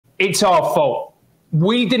it's our fault.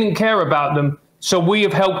 We didn't care about them, so we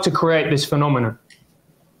have helped to create this phenomenon.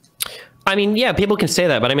 I mean, yeah, people can say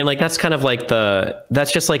that, but I mean, like, that's kind of like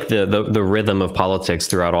that's just like the rhythm of politics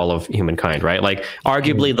throughout all of humankind, right? Like,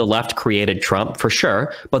 arguably the left created Trump for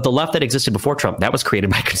sure, but the left that existed before Trump, that was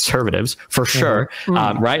created by conservatives for sure,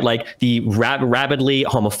 right? Like the rabidly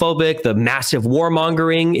homophobic, the massive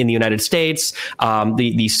warmongering in the United States,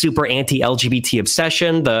 the super anti-LGBT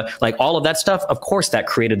obsession, like all of that stuff. Of course, that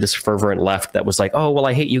created this fervent left that was like, oh, well,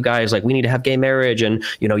 I hate you guys. Like, we need to have gay marriage, and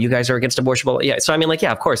you guys are against abortion. But yeah, so I mean, like,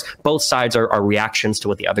 yeah, of course, both sides are reactions to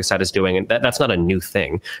what the other side is doing, and that's not a new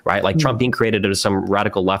thing, right? Like Trump being created as some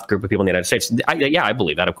radical left group of people in the United States. Yeah, I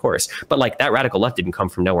believe that, of course, but like that radical left didn't come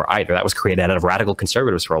from nowhere either. That was created out of radical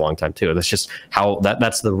conservatives for a long time too. That's just how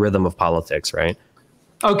that's the rhythm of politics, right?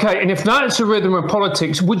 Okay, and if that's a rhythm of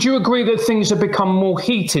politics, would you agree that things have become more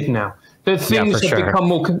heated now? That things have become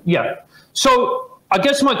more, So I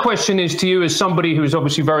guess my question is to you, as somebody who is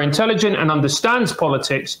obviously very intelligent and understands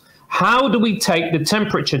politics, how do we take the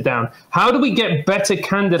temperature down? How do we get better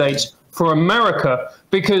candidates for America?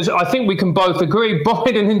 Because I think we can both agree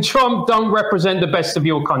Biden and Trump don't represent the best of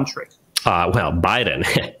your country. Well,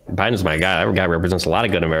 Biden's my guy. That guy represents a lot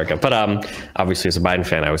of good America. But obviously, as a Biden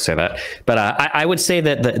fan, I would say that. But I would say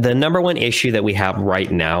that the number one issue that we have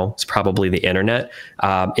right now is probably the internet.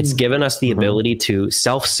 It's given us the ability to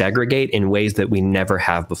self-segregate in ways that we never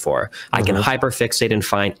have before. I can hyperfixate and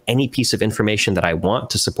find any piece of information that I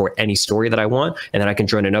want to support any story that I want, and then I can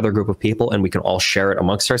join another group of people, and we can all share it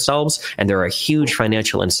amongst ourselves. And there are huge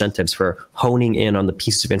financial incentives for honing in on the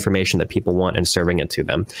pieces of information that people want and serving it to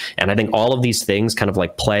them. And I think all of these things kind of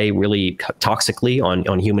like play really toxically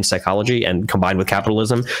on human psychology, and combined with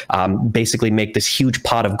capitalism, basically make this huge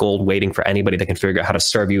pot of gold waiting for anybody that can figure out how to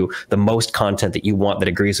serve you the most content that you want that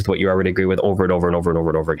agrees with what you already agree with over and over and over and over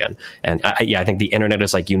and over again. And I think the internet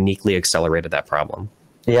has like uniquely accelerated that problem.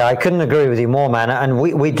 Yeah, I couldn't agree with you more, man. And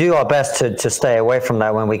we do our best to stay away from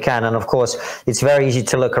that when we can. And of course, it's very easy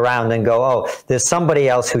to look around and go, oh, there's somebody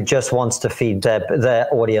else who just wants to feed their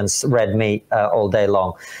audience red meat all day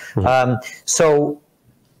long. So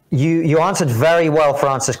you answered very well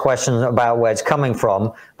Francis' question about where it's coming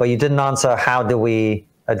from, but you didn't answer how do we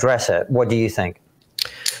address it. What do you think?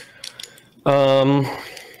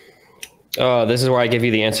 This is where I give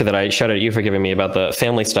you the answer that I shouted at you for giving me about the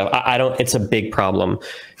family stuff. I don't, it's a big problem.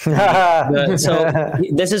 So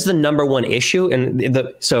this is the number one issue.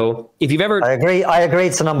 And so if you've ever, I agree.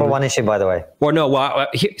 It's the number one issue, by the way. Or no, well,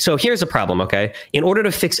 so here's the problem. Okay. In order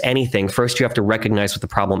to fix anything, first you have to recognize what the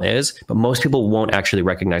problem is, but most people won't actually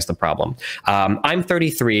recognize the problem. I'm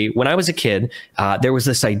 33. When I was a kid, there was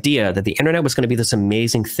this idea that the internet was going to be this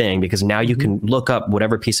amazing thing because now you can look up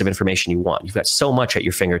whatever piece of information you want. You've got so much at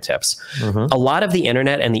your fingertips. A lot of the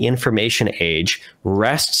internet and the information age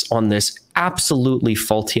rests on this absolutely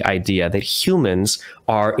faulty idea that humans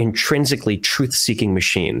are intrinsically truth-seeking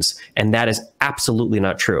machines. And that is absolutely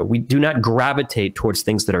not true. We do not gravitate towards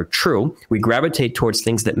things that are true. We gravitate towards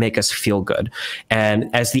things that make us feel good.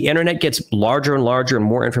 And as the internet gets larger and larger and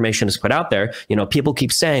more information is put out there, you know, people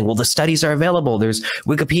keep saying, well, the studies are available. There's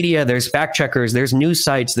Wikipedia, there's fact checkers, there's news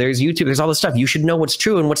sites, there's YouTube, there's all this stuff. You should know what's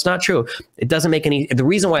true and what's not true. It doesn't make any, the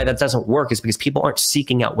reason why that doesn't work is because people aren't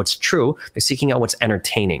seeking out what's true. They're seeking out what's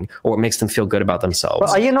entertaining or what makes them feel good about themselves.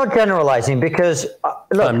 Well, are you not generalizing? Because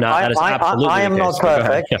look, I'm not. I am not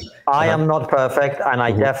perfect. I am not perfect, and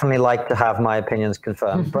I definitely like to have my opinions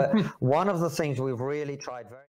confirmed. But one of the things we've really tried very